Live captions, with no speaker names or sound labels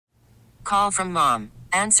Call from mom.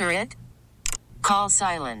 Answer it. Call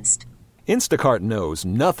silenced. Instacart knows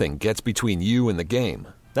nothing gets between you and the game.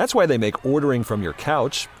 That's why they make ordering from your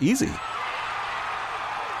couch easy.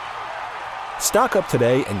 Stock up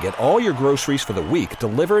today and get all your groceries for the week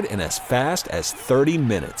delivered in as fast as 30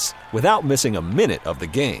 minutes without missing a minute of the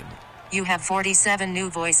game. You have 47 new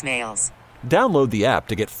voicemails. Download the app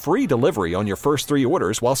to get free delivery on your first 3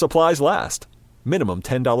 orders while supplies last. Minimum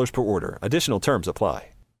 $10 per order. Additional terms apply.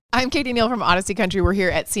 I'm Katie Neal from Odyssey Country. We're here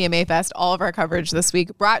at CMA Fest. All of our coverage this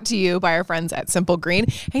week brought to you by our friends at Simple Green.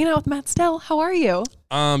 Hanging out with Matt Stell. How are you?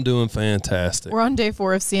 I'm doing fantastic. We're on day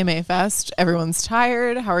 4 of CMA Fest. Everyone's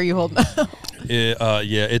tired. How are you holding up? Yeah,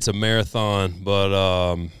 it's a marathon, but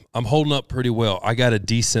I'm holding up pretty well. I got a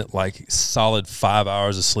decent, solid 5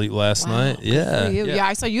 hours of sleep last night. Yeah, yeah.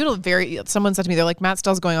 I saw you someone said to me, they're like, Matt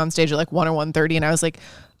Stell's going on stage at 1 or 1:30, and I was like,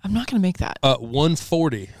 I'm not going to make that.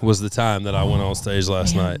 1:40 was the time that I went on stage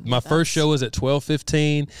last night. My first show was at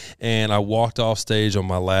 12:15, and I walked off stage on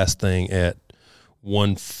my last thing at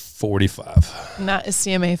 1:45. And that is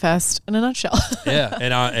CMA Fest in a nutshell. Yeah,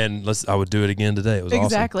 and I would do it again today. It was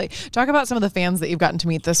exactly. Awesome. Talk about some of the fans that you've gotten to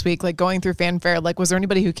meet this week, going through fanfare. Was there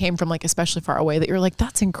anybody who came from especially far away that you were like,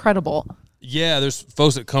 that's incredible? Yeah, there's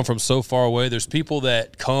folks that come from so far away. There's people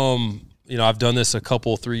that come. I've done this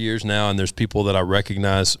 3 years now, and there's people that I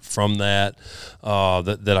recognize from that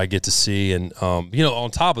I get to see. And,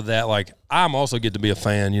 on top of that, I'm also get to be a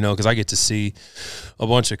fan, because I get to see a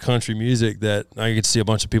bunch of country music that I get to see a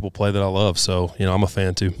bunch of people play that I love. So, I'm a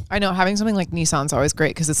fan too. I know having something like Nissan's always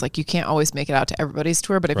great because it's you can't always make it out to everybody's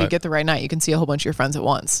tour, but if you get the right night, you can see a whole bunch of your friends at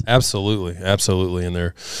once. Absolutely. Absolutely.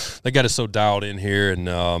 And they got it so dialed in here,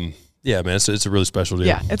 and, yeah, man, it's a really special deal.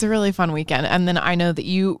 Yeah, it's a really fun weekend. And then I know that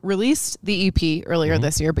you released the EP earlier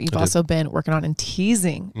this year, but you've also been working on and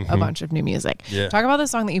teasing a bunch of new music. Yeah. Talk about the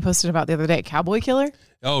song that you posted about the other day, Cowboy Killer.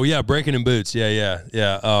 Oh, yeah, Breaking in Boots. Yeah.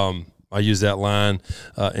 I use that line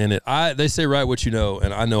in it. They say write what you know,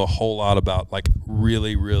 and I know a whole lot about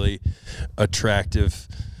really, really attractive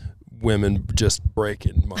women just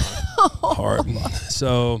breaking my heart.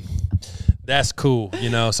 So that's cool,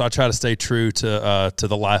 so I try to stay true to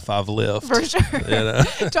the life I've lived. For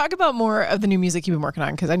sure. Talk about more of the new music you've been working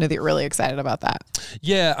on, because I know that you're really excited about that.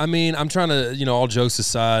 Yeah, I mean, I'm trying to, all jokes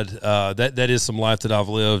aside, that is some life that I've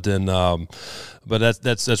lived, and but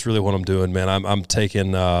that's really what I'm doing, man. I'm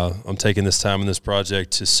taking this time in this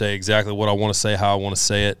project to say exactly what I want to say, how I want to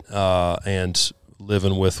say it, and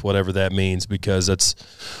living with whatever that means, because that's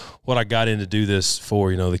what I got in to do this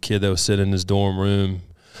for. The kid that was sitting in his dorm room,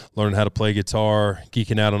 learning how to play guitar,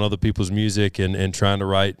 geeking out on other people's music, and trying to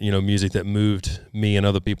write, music that moved me and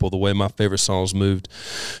other people the way my favorite songs moved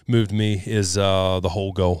me is the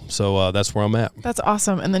whole goal. So that's where I'm at. That's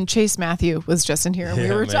awesome. And then Chase Matthew was just in here, and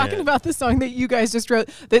we were talking about the song that you guys just wrote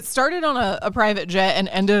that started on a private jet and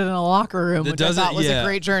ended in a locker room, which I thought was a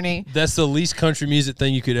great journey. That's the least country music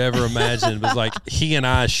thing you could ever imagine. It was he and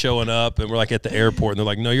I showing up, and we're at the airport, and they're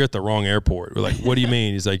like, no, you're at the wrong airport. We're like, what do you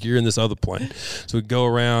mean? He's like, you're in this other plane. So we go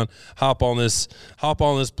around, hop on this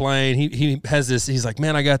plane. He has this, he's like,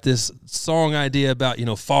 man, I got this song idea about,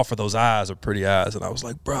 fall for those eyes or pretty eyes. And I was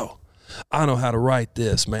like, bro, I know how to write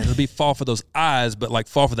this, man. It'll be fall for those eyes, but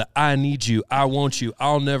fall for the I need you, I want you,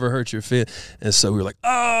 I'll never hurt your feelings. And so we were like,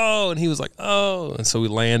 oh, and he was like, oh. And so we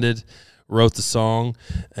landed, wrote the song,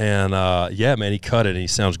 and yeah, man, he cut it, and he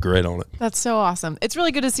sounds great on it. That's so awesome. It's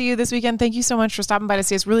really good to see you this weekend. Thank you so much for stopping by to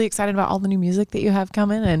see us. Really excited about all the new music that you have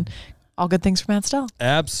coming, and all good things for Matt Stell.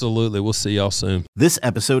 Absolutely. We'll see y'all soon. This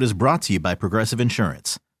episode is brought to you by Progressive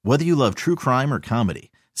Insurance. Whether you love true crime or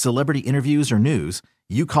comedy, celebrity interviews or news,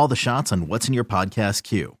 you call the shots on what's in your podcast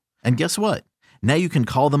queue. And guess what? Now you can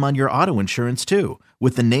call them on your auto insurance too,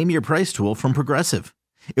 with the Name Your Price tool from Progressive.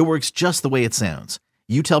 It works just the way it sounds.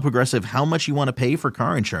 You tell Progressive how much you want to pay for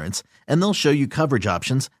car insurance, and they'll show you coverage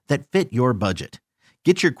options that fit your budget.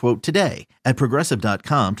 Get your quote today at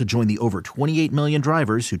Progressive.com to join the over 28 million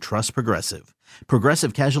drivers who trust Progressive.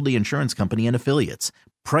 Progressive Casualty Insurance Company and Affiliates.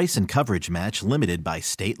 Price and coverage match limited by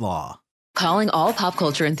state law. Calling all pop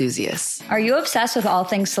culture enthusiasts. Are you obsessed with all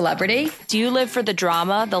things celebrity? Do you live for the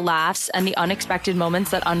drama, the laughs, and the unexpected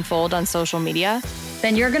moments that unfold on social media?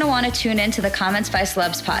 Then you're going to want to tune in to the Comments by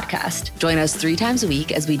Celebs podcast. Join us 3 times a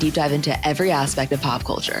week as we deep dive into every aspect of pop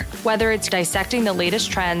culture. Whether it's dissecting the latest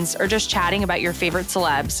trends or just chatting about your favorite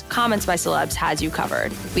celebs, Comments by Celebs has you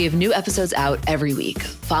covered. We have new episodes out every week.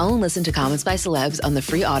 Follow and listen to Comments by Celebs on the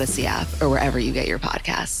free Odyssey app or wherever you get your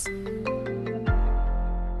podcasts.